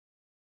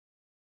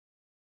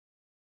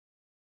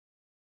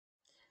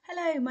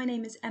Hello, my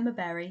name is Emma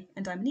Berry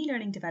and I'm an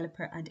e-learning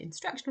developer and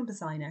instructional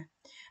designer.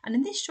 And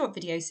in this short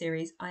video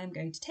series, I am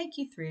going to take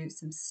you through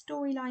some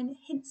storyline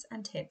hints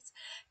and tips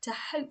to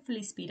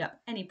hopefully speed up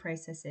any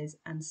processes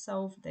and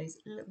solve those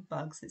little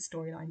bugs that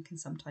storyline can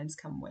sometimes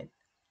come with.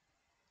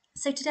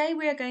 So today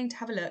we are going to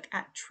have a look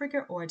at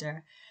trigger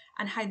order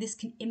and how this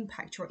can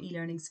impact your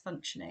e-learning's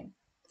functioning.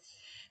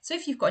 So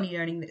if you've got an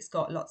e-learning that's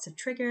got lots of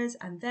triggers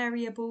and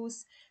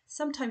variables,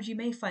 sometimes you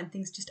may find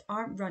things just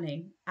aren't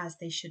running as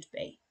they should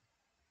be.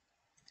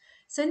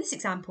 So in this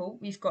example,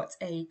 we've got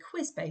a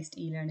quiz-based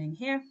e-learning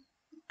here,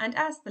 and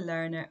as the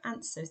learner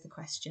answers the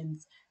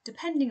questions,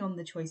 depending on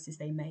the choices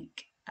they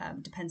make,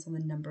 depends on the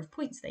number of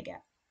points they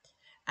get.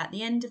 At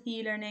the end of the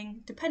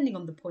e-learning, depending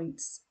on the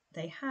points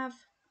they have,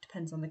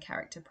 depends on the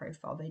character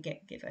profile they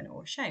get given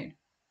or shown.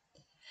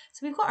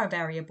 So we've got our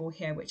variable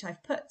here, which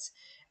I've put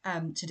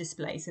to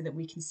display so that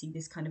we can see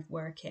this kind of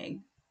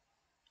working.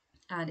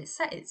 And it's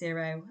set at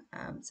 0,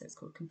 so it's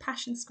called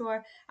compassion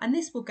score, and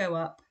this will go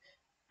up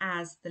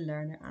as the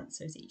learner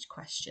answers each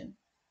question.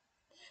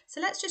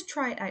 So let's just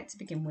try it out to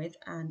begin with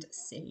and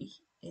see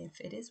if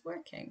it is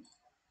working.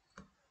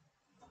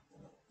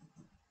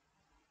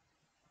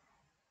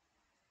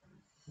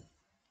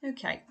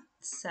 Okay,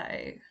 so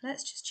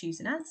let's just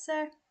choose an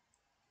answer.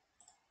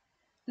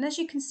 And as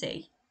you can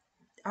see,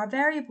 our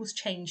variables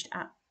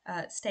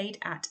stayed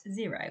at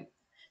 0.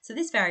 So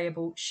this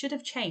variable should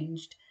have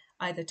changed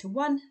either to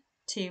 1,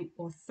 2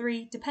 or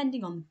 3,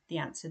 depending on the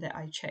answer that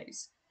I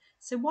chose.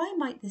 So why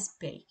might this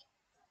be?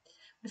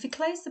 If we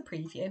close the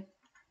preview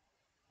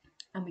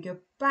and we go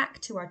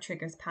back to our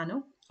triggers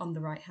panel on the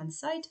right hand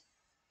side,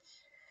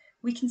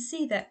 we can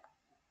see that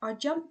our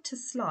jump to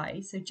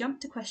slide, so jump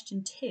to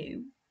question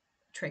 2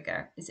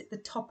 trigger, is at the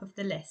top of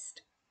the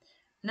list.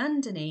 And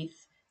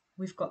underneath,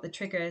 we've got the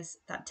triggers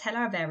that tell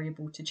our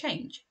variable to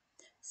change.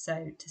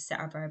 So to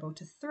set our variable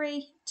to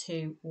 3,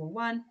 2 or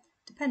 1,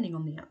 depending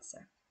on the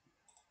answer.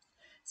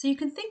 So you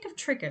can think of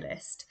trigger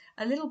list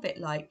a little bit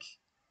like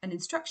an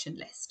instruction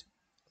list.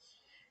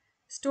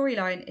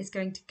 Storyline is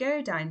going to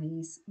go down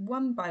these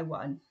one by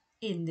one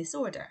in this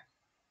order.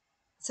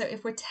 So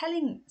if we're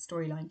telling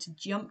Storyline to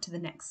jump to the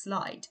next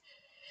slide,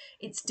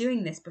 it's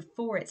doing this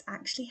before it's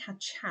actually had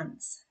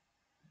chance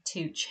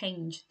to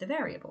change the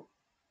variable.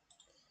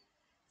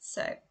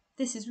 So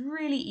this is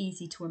really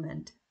easy to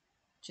amend.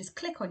 Just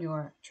click on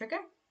your trigger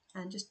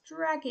and just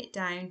drag it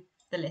down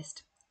the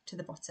list to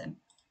the bottom.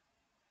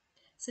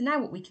 So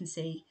now what we can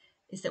see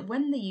is that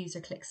when the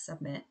user clicks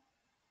submit,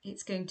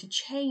 it's going to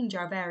change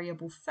our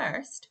variable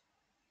first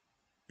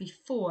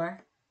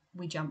before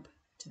we jump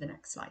to the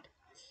next slide.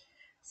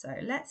 So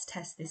let's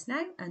test this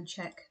now and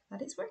check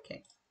that it's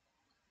working.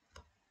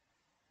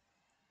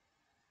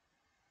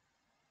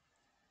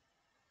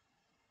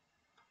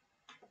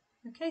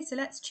 Okay, so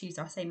let's choose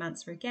our same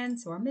answer again,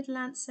 so our middle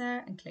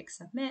answer, and click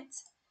submit.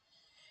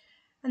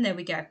 And there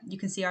we go. You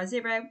can see our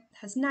 0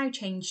 has now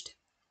changed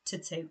to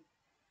 2.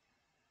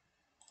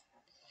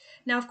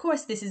 Now, of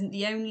course, this isn't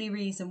the only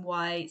reason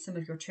why some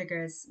of your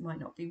triggers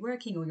might not be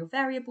working or your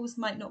variables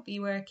might not be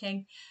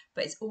working,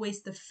 but it's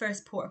always the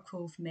first port of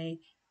call for me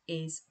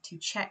is to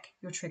check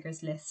your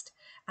triggers list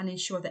and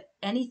ensure that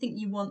anything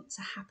you want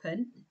to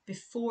happen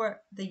before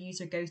the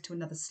user goes to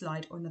another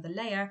slide or another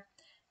layer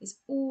is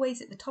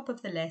always at the top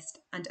of the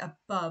list and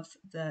above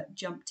the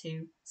jump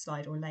to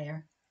slide or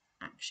layer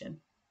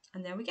action.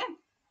 And there we go.